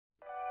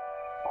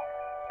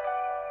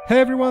Hey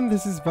everyone,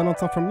 this is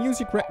Valentin from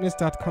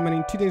musicredness.com, and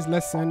in today's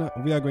lesson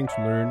we are going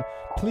to learn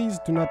Please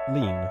Do Not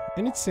Lean,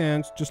 and it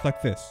sounds just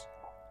like this.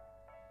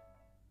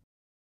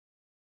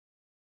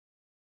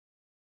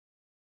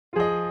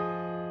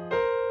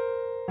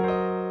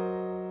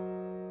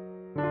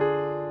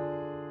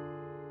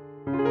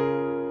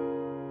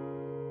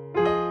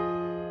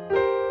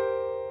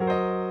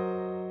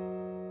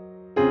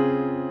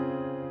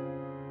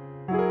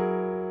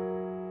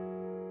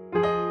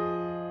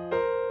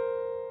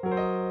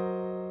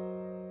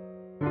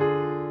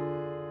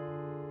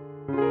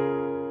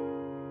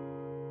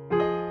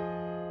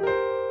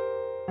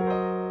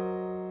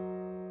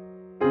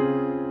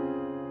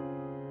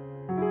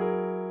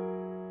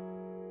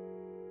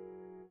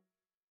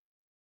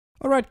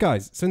 Alright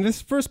guys, so in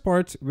this first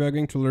part we are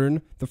going to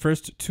learn the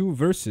first two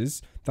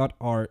verses that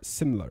are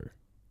similar.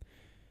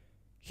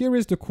 Here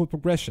is the chord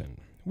progression.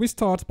 We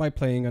start by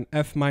playing an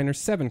F minor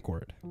 7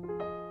 chord.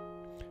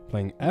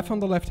 Playing F on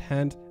the left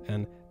hand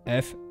and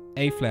F,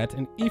 A flat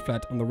and E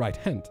flat on the right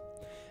hand.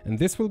 And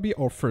this will be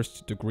our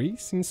first degree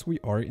since we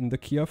are in the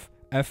key of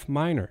F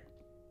minor.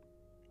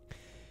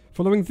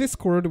 Following this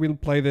chord we'll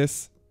play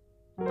this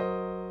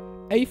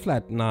A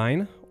flat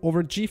 9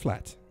 over G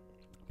flat.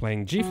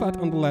 Playing G flat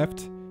on the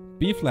left,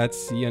 B flat,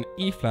 C and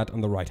E flat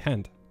on the right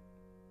hand.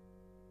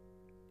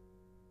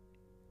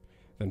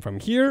 Then from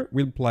here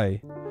we'll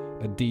play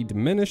a D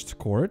diminished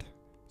chord.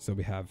 So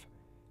we have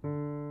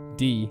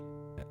D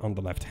on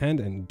the left hand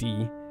and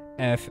D,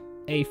 F,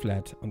 A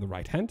flat on the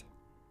right hand,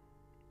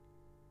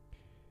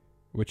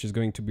 which is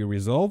going to be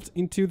resolved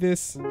into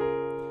this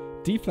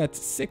D flat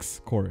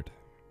 6 chord,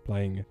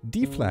 playing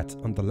D flat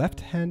on the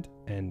left hand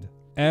and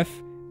F,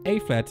 A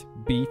flat,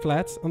 B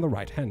flat on the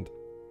right hand.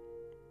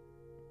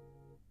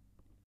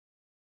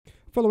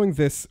 Following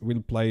this,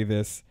 we'll play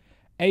this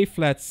A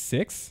flat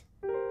 6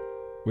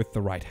 with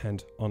the right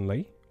hand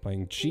only,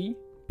 playing G,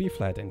 B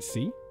flat and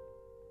C.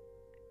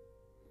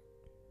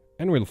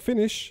 And we'll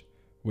finish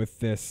with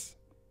this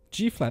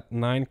G flat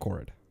 9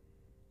 chord,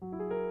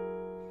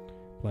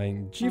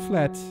 playing G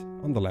flat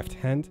on the left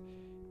hand,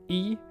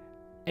 E,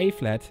 A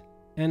flat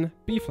and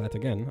B flat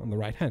again on the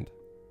right hand.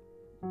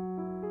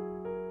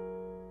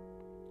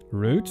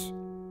 Root,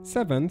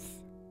 7th,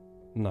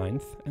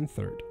 9th and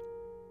 3rd.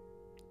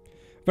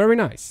 Very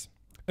nice.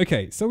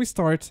 Okay, so we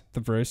start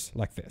the verse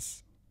like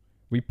this.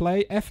 We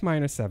play F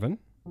minor 7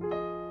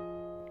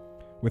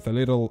 with a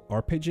little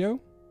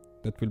arpeggio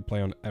that will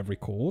play on every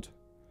chord.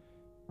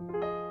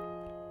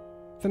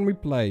 Then we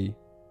play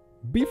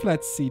B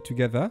flat C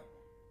together,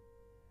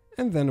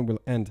 and then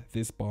we'll end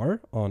this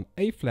bar on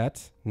A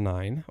flat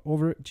 9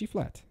 over G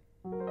flat.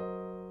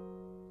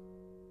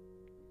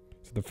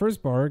 So the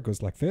first bar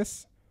goes like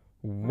this.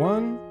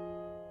 1,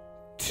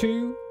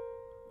 2,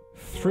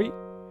 3,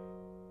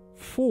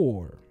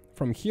 4.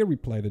 From here we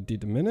play the D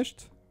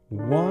diminished.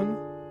 1,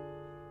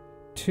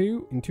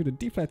 2 into the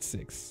D flat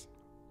 6.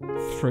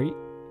 3,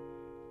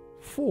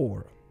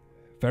 4.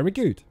 Very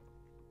good.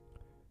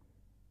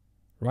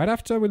 Right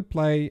after we'll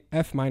play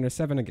F minor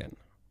 7 again.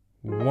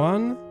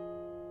 1,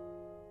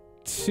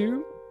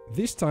 2.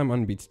 This time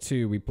on beat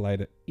 2 we play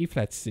the E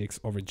flat 6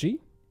 over G.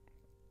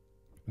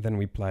 Then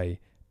we play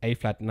A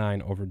flat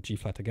 9 over G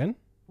flat again.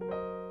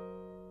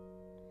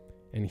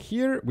 And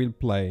here we'll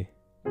play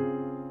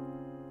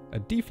a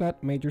D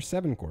flat major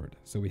 7 chord.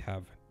 So we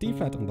have D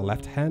flat on the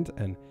left hand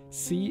and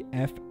C,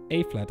 F,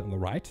 A flat on the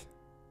right.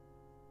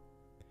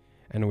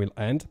 And we'll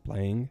end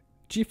playing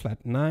G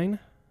flat 9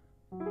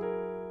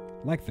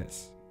 like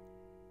this.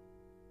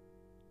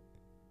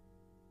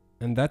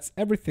 And that's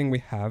everything we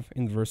have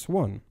in verse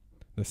 1.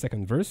 The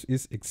second verse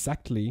is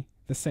exactly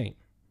the same.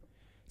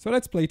 So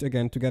let's play it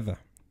again together,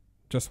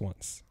 just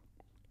once.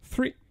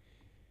 3,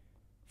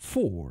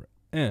 4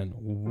 and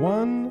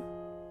 1,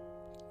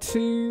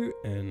 2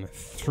 and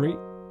 3,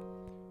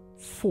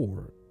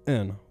 4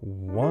 and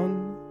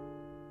 1,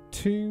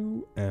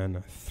 2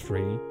 and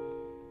 3,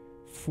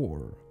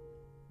 4,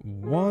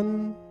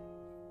 1,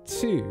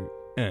 2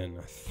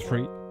 and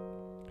 3,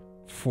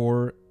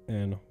 4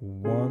 and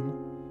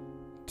 1,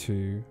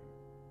 2,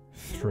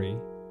 3,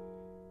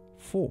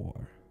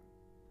 4.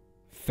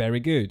 Very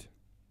good.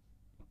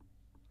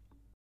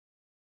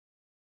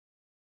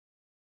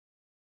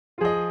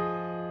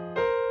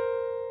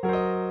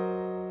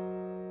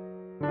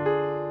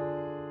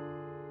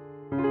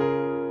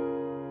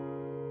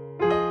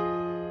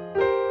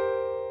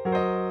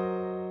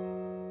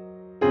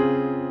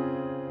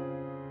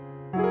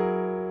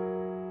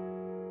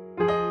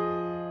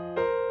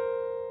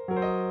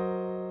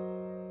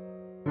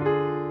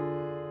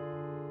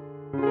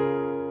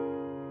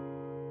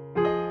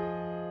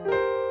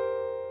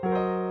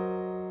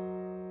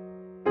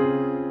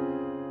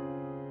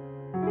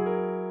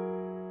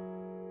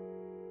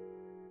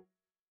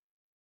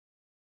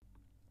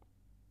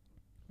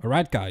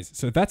 Alright guys,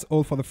 so that's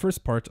all for the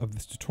first part of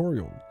this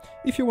tutorial.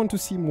 If you want to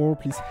see more,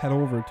 please head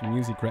over to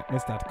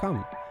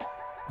musicredness.com.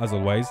 As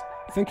always,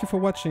 thank you for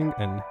watching,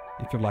 and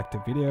if you liked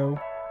the video,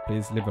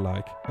 please leave a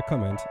like, a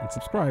comment and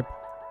subscribe.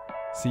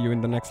 See you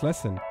in the next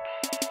lesson.